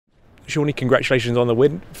Shawnee, congratulations on the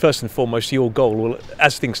win. First and foremost, your goal. Well,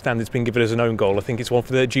 as things stand, it's been given as an own goal. I think it's one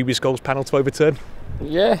for the dubious goals panel to overturn.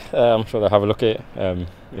 Yeah, I'm sure they'll have a look at it.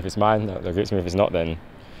 If it's mine, they'll give it to me. If it's not, then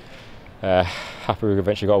happy we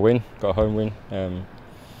eventually got a win, got a home win.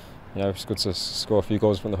 It's good to score a few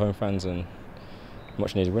goals from the home fans and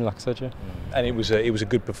much needed win, like I said, yeah. And it was a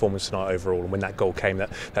good performance tonight overall. And when that goal came, that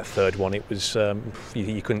third one, it was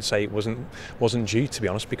you couldn't say it wasn't due, to be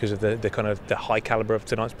honest, because of the kind of the high calibre of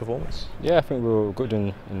tonight's performance. Yeah, I think we were good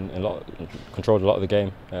in controlled a lot of the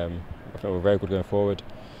game. I think we were very good going forward.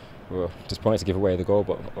 We were disappointed to give away the goal,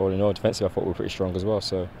 but all in all, defensively, I thought we were pretty strong as well.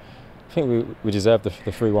 So I think we deserved the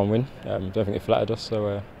 3-1 win. Don't think it flattered us.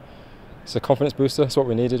 So it's a confidence booster. It's what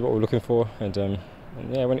we needed, what we were looking for, and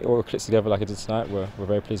yeah, when it all clicks together like it did tonight, we're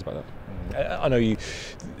very pleased about that. I know you,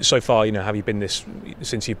 so far, have you been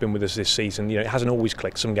since you've been with us this season? It hasn't always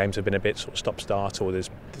clicked. Some games have been a bit sort of stop-start, or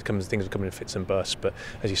things have come in fits and bursts. But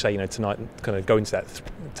as you say, tonight, kind of going to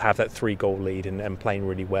have that 3-goal lead and playing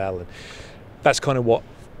really well, and that's kind of what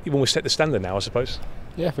you've almost set the standard now, I suppose.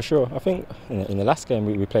 Yeah, for sure. I think in the last game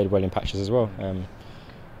we played well in patches as well.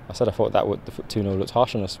 I thought that the 2-0 looked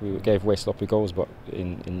harsh on us. We gave away sloppy goals, but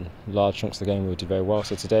in large chunks of the game we did very well.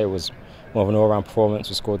 So today it was more of an all-round performance.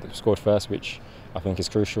 We scored first, which I think is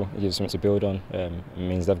crucial. It gives us something to build on. It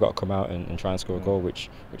means they've got to come out and try and score a goal, which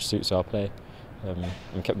suits our play.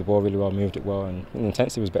 We kept the ball really well, moved it well, and the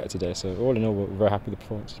intensity was better today. So all in all, we're very happy with the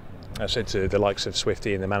performance. I said to the likes of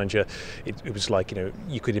Swifty and the manager, it was like,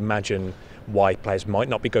 you could imagine why players might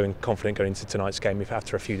not be confident going into tonight's game if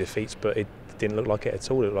after a few defeats, but it didn't look like it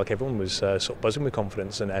at all. It looked like everyone was sort of buzzing with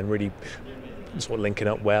confidence and really sort of linking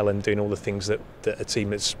up well and doing all the things that a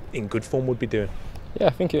team that's in good form would be doing. Yeah,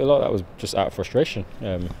 I think a lot of that was just out of frustration.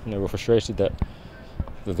 We're frustrated that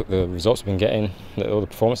the results we've been getting, that all the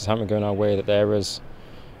performances haven't been going our way, that the errors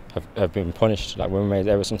have been punished. Like when we made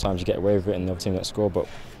errors, sometimes you get away with it and the other team that score, but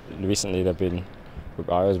recently our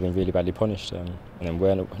errors have been really badly punished, and then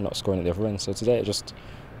we're not scoring at the other end. So today,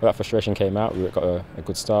 that frustration came out. We got a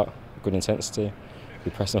good start, good intensity. We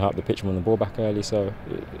pressed them out the pitch and won the ball back early. So,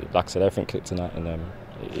 like I said, everything clicked tonight, and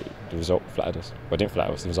the result flattered us. Well, it didn't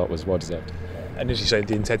flatter us. The result was well deserved. And as you say,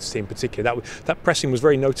 the intensity in particular, that pressing was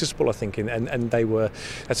very noticeable, I think, and they were.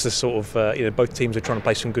 That's the sort of both teams are trying to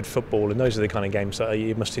play some good football, and those are the kind of games that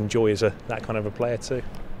you must enjoy as that kind of a player too.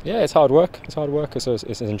 Yeah, it's hard work.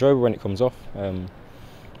 It's enjoyable when it comes off.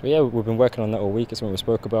 But yeah, we've been working on that all week. It's when we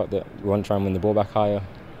spoke about that we want to try and win the ball back higher.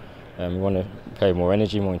 We want to play more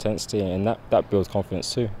energy, more intensity, and that builds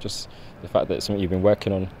confidence too. Just the fact that something you've been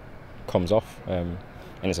working on comes off and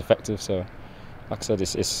it's effective. So, like I said,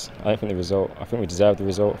 I don't think the result. I think we deserved the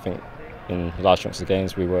result. I think in large chunks of the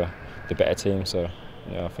games we were the better team. So,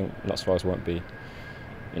 I think Notts Forest won't be.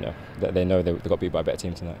 That they know they got beat by a better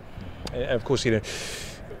team tonight. Of course, we've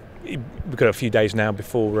got a few days now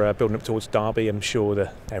before building up towards Derby. I'm sure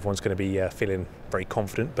that everyone's going to be feeling very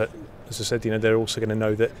confident, but as I said, they're also going to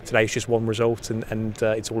know that today's just one result, and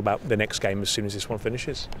it's all about the next game as soon as this one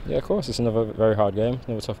finishes. Yeah, of course, it's another very hard game,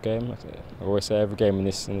 another tough game. I always say every game in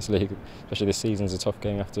this league, especially this season, is a tough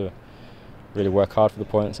game. You have to really work hard for the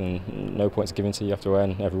points, and no points given to you. You have to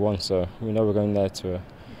earn every one. So we know we're going there to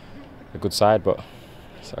a good side, but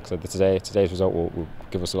like I said, today's result will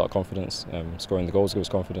give us a lot of confidence. Scoring the goals gives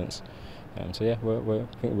us confidence. So yeah,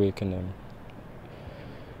 I think we can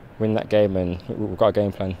win that game, and we've got a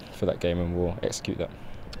game plan for that game, and we'll execute that.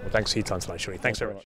 Well, thanks for your time tonight, Shawnee. Thanks very much.